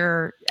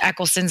doctor,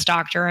 Eccleston's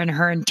doctor, and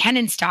her and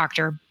Tennant's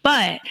doctor.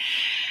 But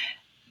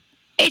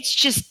it's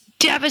just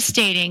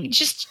devastating.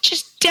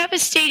 Just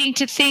devastating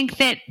to think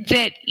that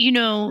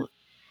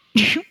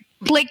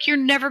like you're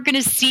never going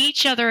to see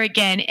each other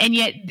again, and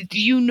yet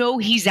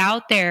he's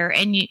out there,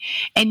 and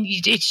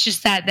it's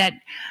just that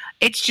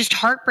it's just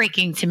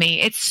heartbreaking to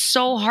me. It's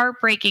so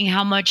heartbreaking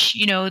how much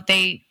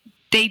they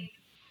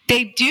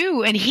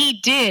do, and he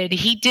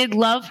did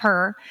love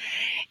her,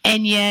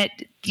 and yet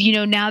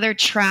now they're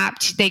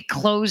trapped. They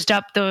closed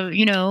up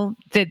the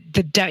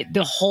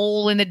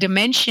hole in the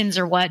dimensions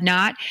or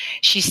whatnot.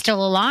 She's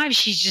still alive.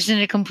 She's just in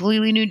a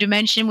completely new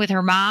dimension with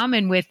her mom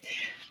and with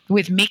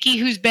Mickey,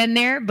 who's been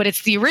there, but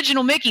it's the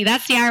original Mickey.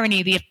 That's the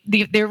irony.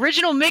 The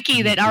original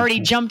Mickey that already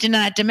jumped into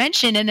that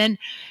dimension, and then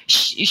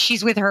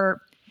she's with her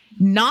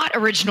not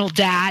original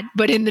dad,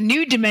 but in the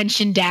new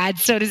dimension dad,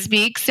 so to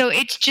speak. So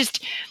I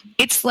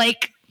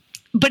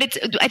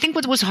think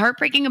what was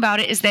heartbreaking about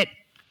it is that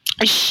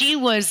she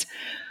was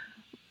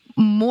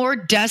more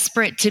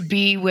desperate to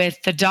be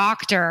with the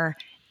doctor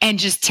and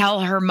just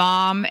tell her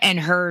mom and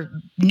her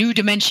new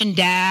dimension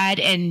dad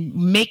and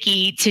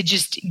Mickey to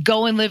just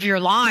go and live your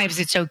lives.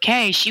 It's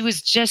okay. She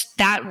was just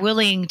that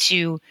willing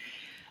to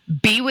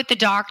be with the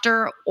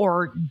doctor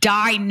or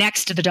die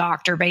next to the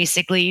doctor,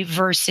 basically,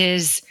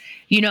 versus,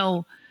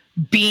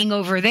 being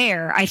over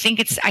there. I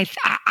think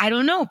I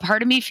don't know.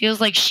 Part of me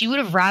feels like she would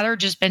have rather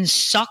just been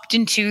sucked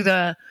into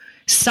the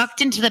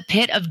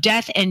pit of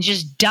death and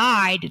just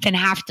died than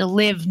have to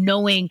live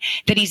knowing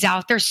that he's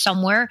out there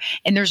somewhere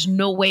and there's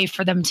no way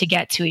for them to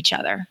get to each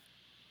other.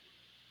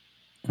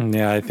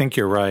 Yeah, I think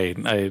you're right.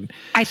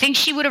 I think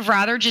she would have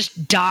rather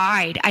just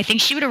died. I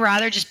think she would have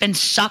rather just been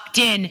sucked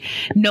in,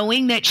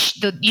 knowing that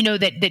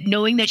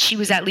knowing that she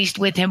was at least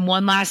with him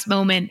one last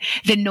moment,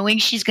 than knowing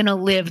she's going to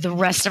live the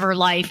rest of her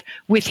life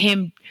with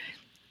him,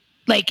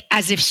 like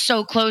as if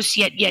so close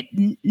yet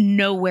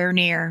nowhere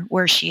near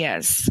where she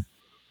is.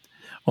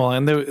 Well,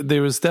 and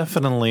there was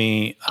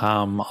definitely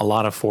a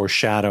lot of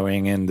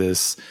foreshadowing in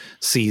this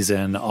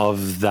season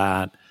of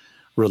that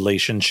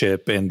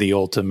relationship and the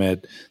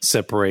ultimate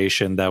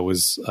separation that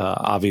was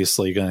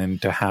obviously going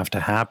to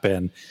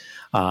happen.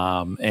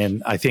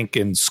 And I think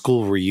in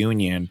School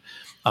Reunion,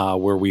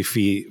 where we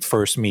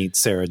first meet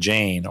Sarah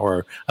Jane,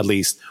 or at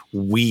least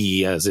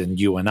we, as in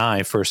you and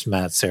I, first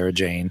met Sarah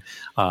Jane.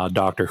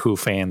 Doctor Who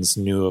fans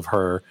knew of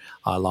her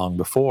long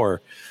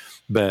before.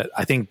 But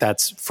I think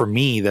that's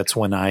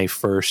when I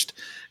first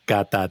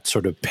got that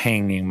sort of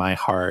pang in my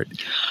heart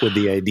with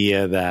the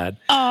idea that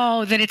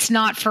that it's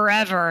not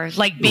forever,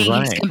 like being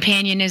his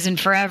companion isn't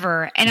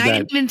forever. And I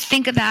didn't even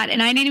think of that,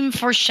 and I didn't even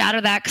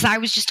foreshadow that, because I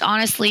was just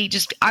honestly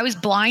I was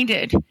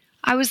blinded.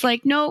 I was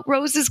like, no,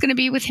 Rose is going to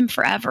be with him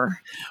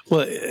forever.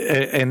 Well,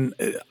 and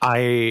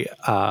I,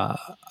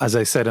 as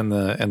I said in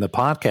the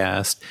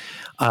podcast,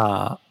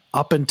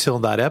 up until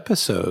that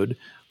episode,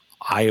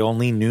 I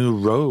only knew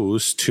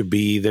Rose to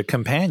be the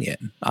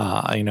companion.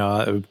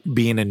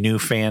 Being a new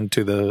fan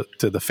to the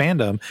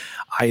fandom,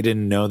 I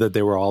didn't know that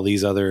there were all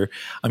these other.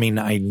 I mean,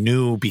 I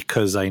knew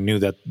because I knew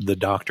that the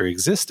Doctor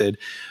existed,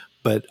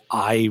 but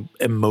I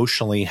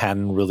emotionally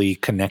hadn't really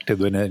connected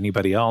with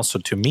anybody else. So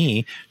to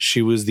me,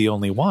 she was the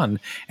only one.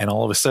 And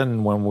all of a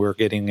sudden, when we're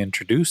getting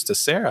introduced to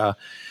Sarah,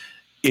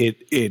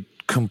 it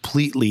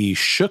completely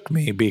shook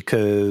me,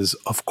 because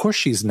of course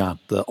she's not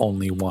the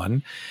only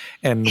one.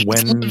 And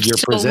when you're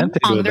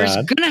presented with there's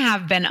that, going to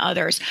have been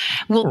others.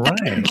 Well, right.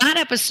 that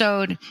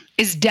episode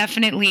is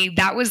definitely,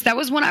 that was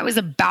what I was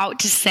about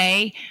to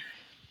say,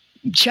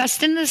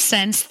 just in the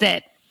sense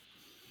that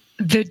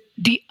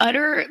the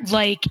utter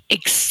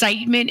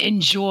excitement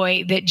and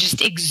joy that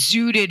just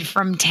exuded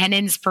from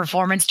Tennant's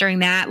performance during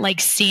that,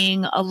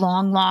 seeing a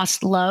long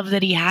lost love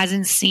that he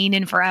hasn't seen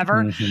in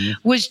forever,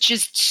 was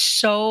just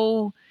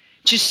so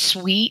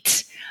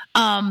sweet.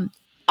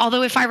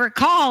 Although if I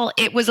recall,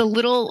 it was a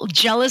little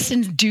jealous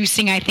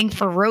inducing, I think,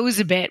 for Rose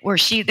a bit, where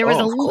there was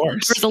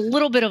a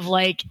little bit of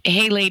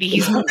hey lady,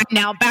 he's moving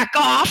now, back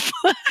off.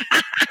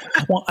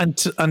 Well,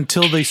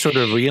 until they sort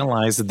of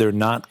realize that they're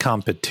not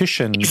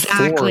competition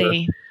for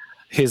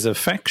his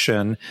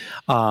affection.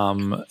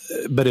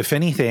 But if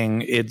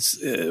anything,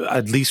 it's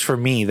at least for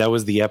me, that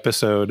was the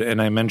episode,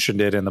 and I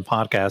mentioned it in the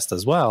podcast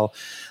as well,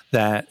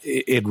 that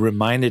it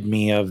reminded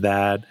me of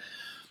that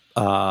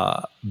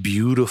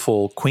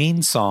beautiful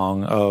Queen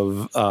song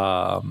of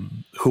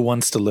Who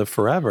Wants to Live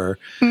Forever,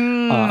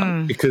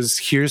 because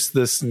here's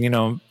this,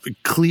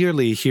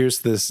 clearly here's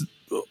this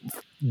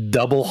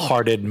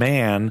double-hearted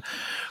man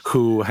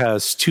who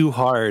has two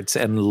hearts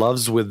and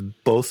loves with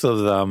both of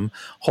them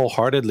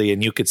wholeheartedly,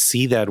 and you could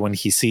see that when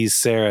he sees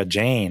Sarah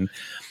Jane,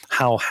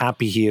 how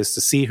happy he is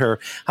to see her,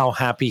 how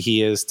happy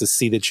he is to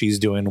see that she's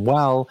doing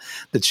well,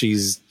 that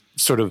she's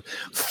sort of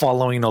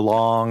following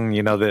along,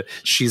 that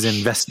she's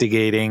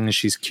investigating,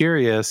 she's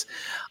curious,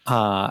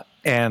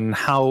 and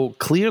how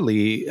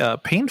clearly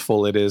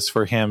painful it is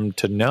for him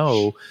to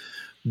know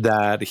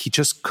that he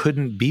just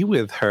couldn't be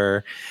with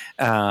her.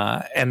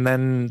 And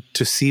then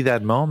to see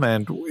that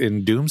moment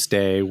in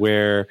Doomsday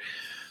where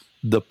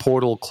the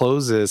portal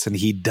closes and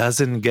he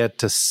doesn't get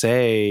to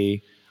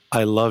say,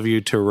 I love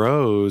you to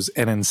Rose,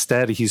 and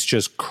instead he's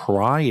just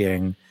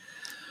crying.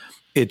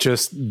 it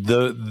just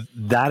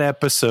that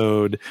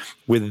episode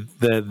with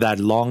that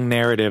long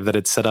narrative that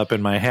it set up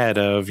in my head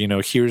of,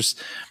 here's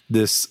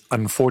this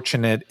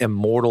unfortunate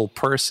immortal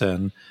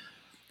person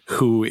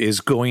who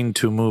is going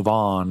to move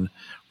on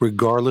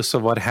regardless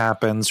of what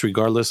happens,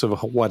 regardless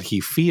of what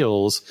he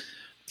feels.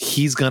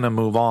 He's going to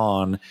move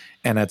on,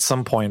 and at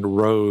some point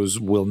Rose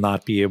will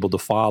not be able to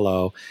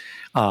follow,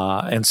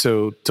 and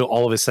so to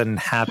all of a sudden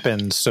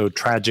happen so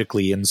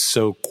tragically and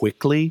so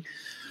quickly,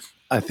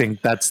 I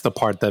think that's the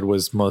part that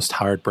was most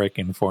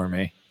heartbreaking for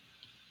me.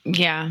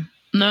 Yeah.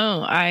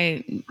 No,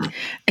 and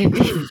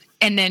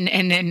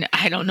then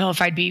I don't know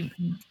if I'd be,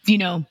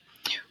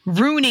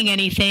 ruining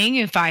anything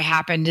if I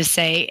happened to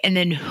say, and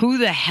then who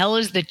the hell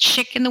is the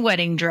chick in the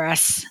wedding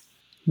dress?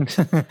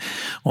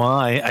 Well,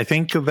 I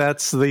think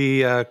that's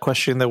the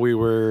question that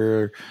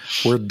we're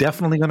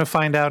definitely going to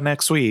find out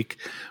next week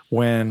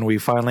when we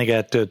finally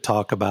get to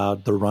talk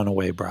about the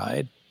runaway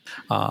bride.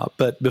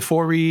 But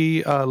before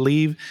we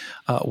leave,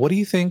 what do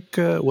you think?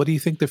 What do you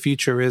think the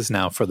future is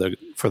now for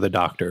the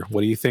Doctor?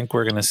 What do you think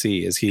we're going to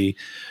see? Is he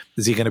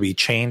going to be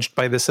changed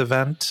by this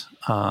event?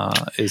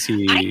 Is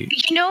he?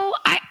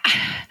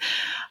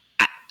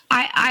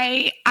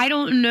 I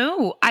don't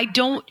know. I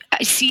don't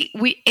see.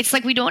 It's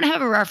like we don't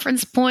have a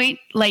reference point,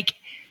 like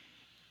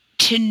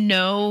to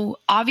know.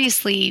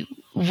 Obviously,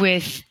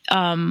 with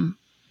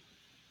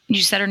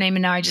you said her name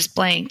and now I just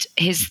blanked.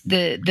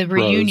 The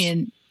reunion.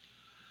 Rose.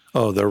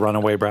 Oh, the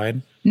runaway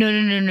bride?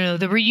 No.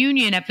 The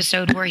reunion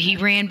episode where he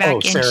ran back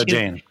into Sarah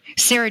Jane.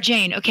 Sarah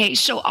Jane. Okay,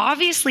 so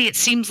obviously it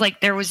seems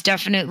like there was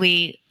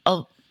definitely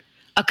a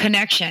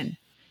connection.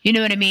 You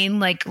know what I mean?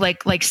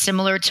 Like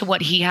similar to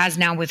what he has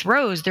now with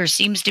Rose, there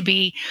seems to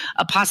be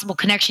a possible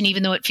connection,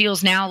 even though it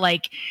feels now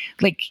like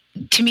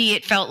to me,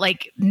 it felt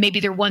like maybe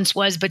there once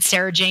was, but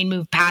Sarah Jane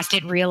moved past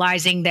it,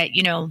 realizing that,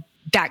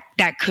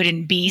 that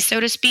couldn't be, so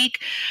to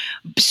speak.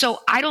 So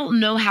I don't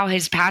know how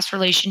his past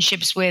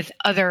relationships with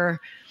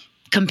other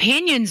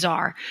companions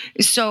are.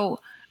 So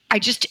I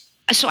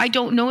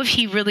don't know if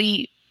he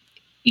really,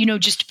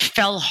 just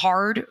fell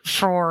hard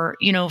for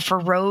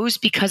Rose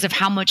because of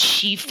how much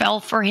she fell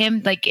for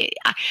him. Like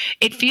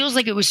it feels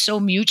like it was so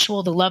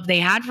mutual, the love they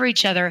had for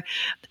each other.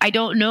 I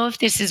don't know if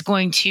this is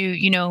going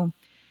to,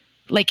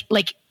 like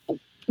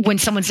when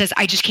someone says,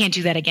 I just can't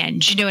do that again.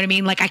 Do you know what I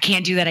mean? Like, I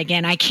can't do that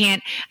again. I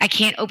can't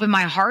open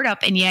my heart up.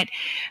 And yet,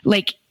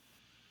 like,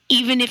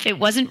 even if it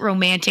wasn't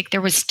romantic,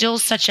 there was still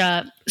such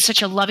a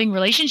loving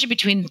relationship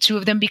between the two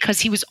of them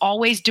because he was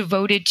always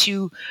devoted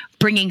to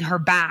bringing her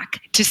back,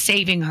 to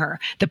saving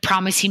her, the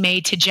promise he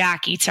made to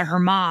Jackie, to her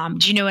mom.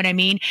 Do you know what I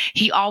mean?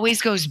 He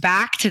always goes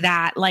back to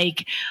that.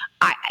 Like,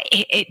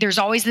 there's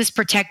always this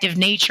protective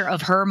nature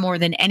of her more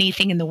than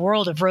anything in the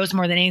world, of Rose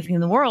more than anything in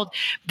the world,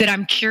 that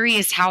I'm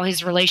curious how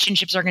his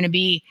relationships are going to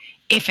be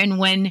if and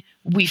when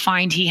we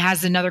find he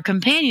has another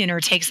companion or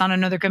takes on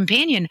another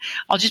companion.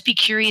 I'll just be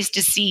curious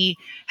to see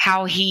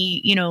how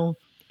he,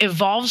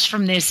 evolves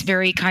from this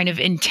very kind of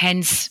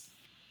intense,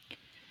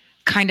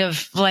 kind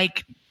of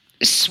like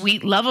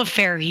sweet love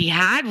affair he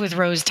had with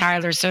Rose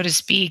Tyler, so to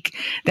speak,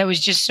 that was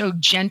just so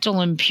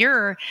gentle and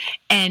pure,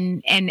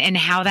 and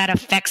how that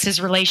affects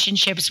his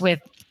relationships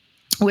with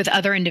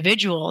other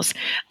individuals.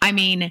 I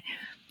mean,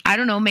 I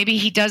don't know, maybe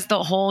he does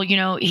the whole,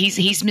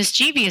 he's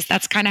mischievous.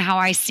 That's kind of how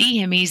I see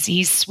him.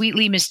 He's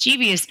sweetly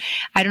mischievous.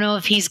 I don't know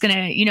if he's going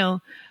to,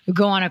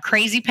 go on a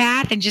crazy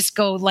path and just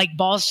go like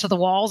balls to the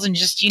walls and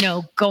just,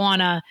 go on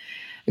a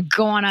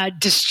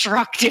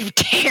destructive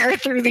tear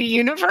through the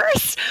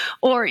universe,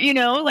 or,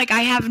 like, I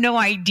have no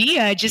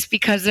idea, just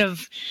because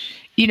of,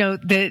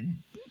 the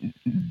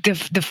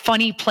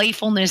funny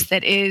playfulness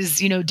that is,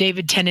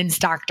 David Tennant's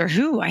Doctor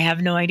Who. I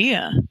have no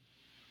idea.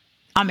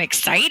 I'm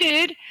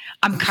excited.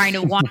 I'm kind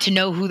of want to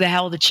know who the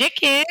hell the chick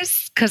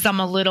is, because I'm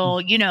a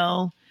little,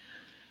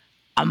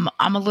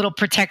 I'm a little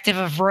protective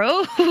of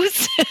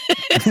Rose.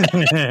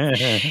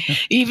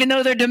 Even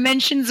though they're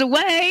dimensions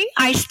away,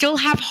 I still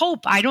have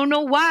hope. I don't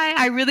know why.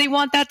 I really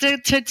want that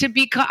to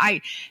be.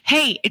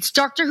 Hey, it's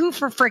Doctor Who,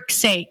 for frick's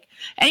sake.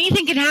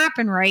 Anything can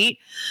happen, right?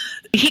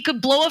 He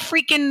could blow a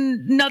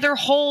freaking another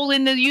hole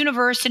in the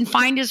universe and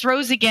find his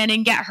Rose again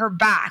and get her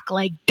back.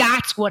 Like,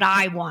 that's what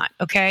I want.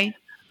 Okay.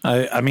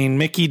 I mean,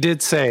 Mickey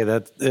did say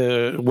that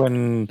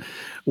when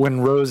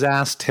Rose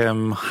asked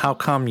him, how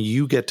come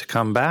you get to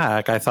come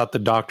back? I thought the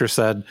Doctor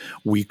said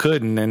we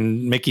couldn't.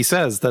 And Mickey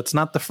says that's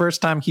not the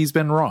first time he's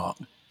been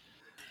wrong.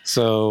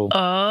 So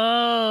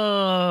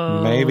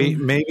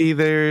maybe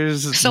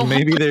there's still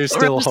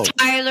Rose hope.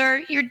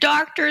 Tyler, your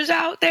doctor's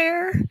out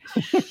there.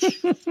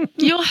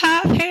 You'll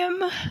have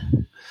him.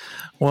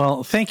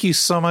 Well, thank you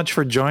so much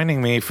for joining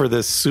me for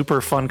this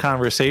super fun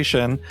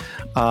conversation,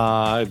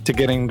 to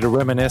getting to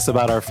reminisce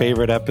about our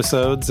favorite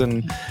episodes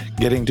and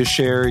getting to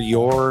share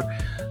your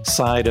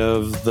side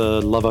of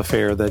the love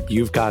affair that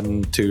you've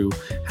gotten to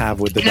have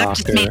with the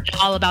Doctor. Just made it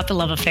all about the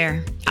love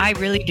affair. I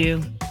really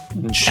do.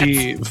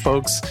 She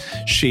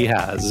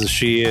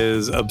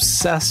is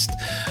obsessed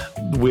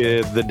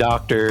with the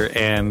Doctor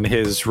and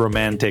his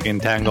romantic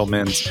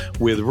entanglements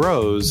with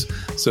Rose.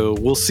 So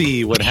we'll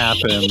see what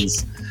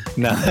happens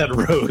now that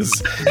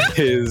Rose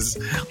is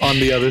on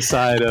the other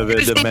side of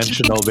a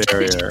dimensional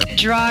barrier.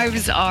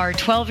 Drives our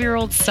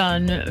 12-year-old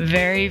son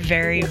very,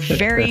 very,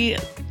 very,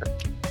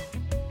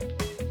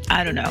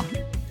 I don't know,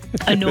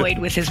 annoyed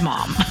with his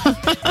mom.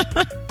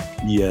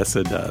 Yes,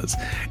 it does.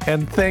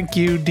 And thank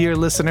you, dear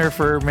listener,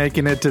 for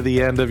making it to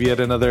the end of yet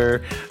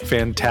another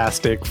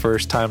fantastic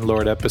First Time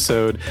Lord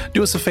episode.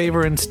 Do us a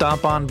favor and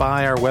stop on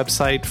by our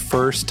website,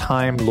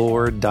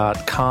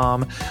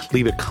 firsttimelord.com.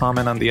 Leave a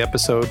comment on the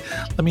episode.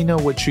 Let me know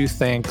what you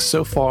think.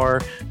 So far,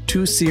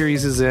 2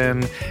 series is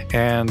in,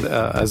 and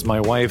as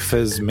my wife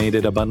has made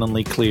it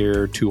abundantly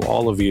clear to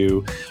all of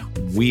you,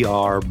 we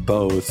are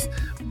both,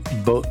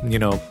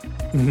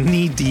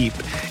 knee deep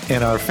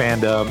in our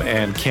fandom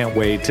and can't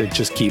wait to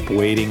just keep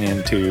wading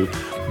into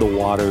the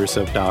waters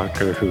of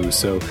Doctor Who.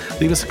 So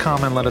leave us a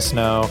comment, let us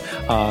know.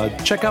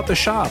 Check out the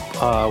shop.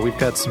 We've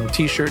got some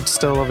t-shirts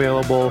still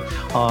available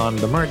on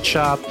the merch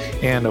shop,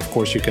 and of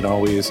course you can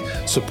always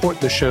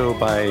support the show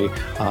by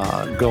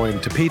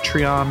going to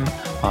Patreon.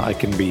 I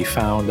can be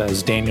found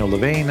as Daniel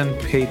Levane on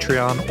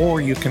Patreon, or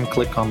you can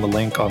click on the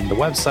link on the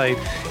website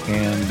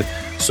and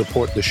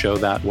support the show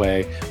that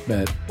way.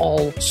 But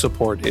all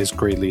support is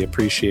greatly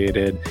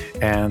appreciated,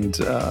 and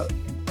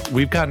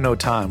we've got no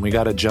time. We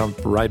got to jump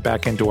right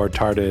back into our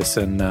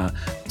TARDIS and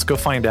let's go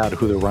find out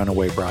who the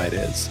runaway bride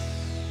is.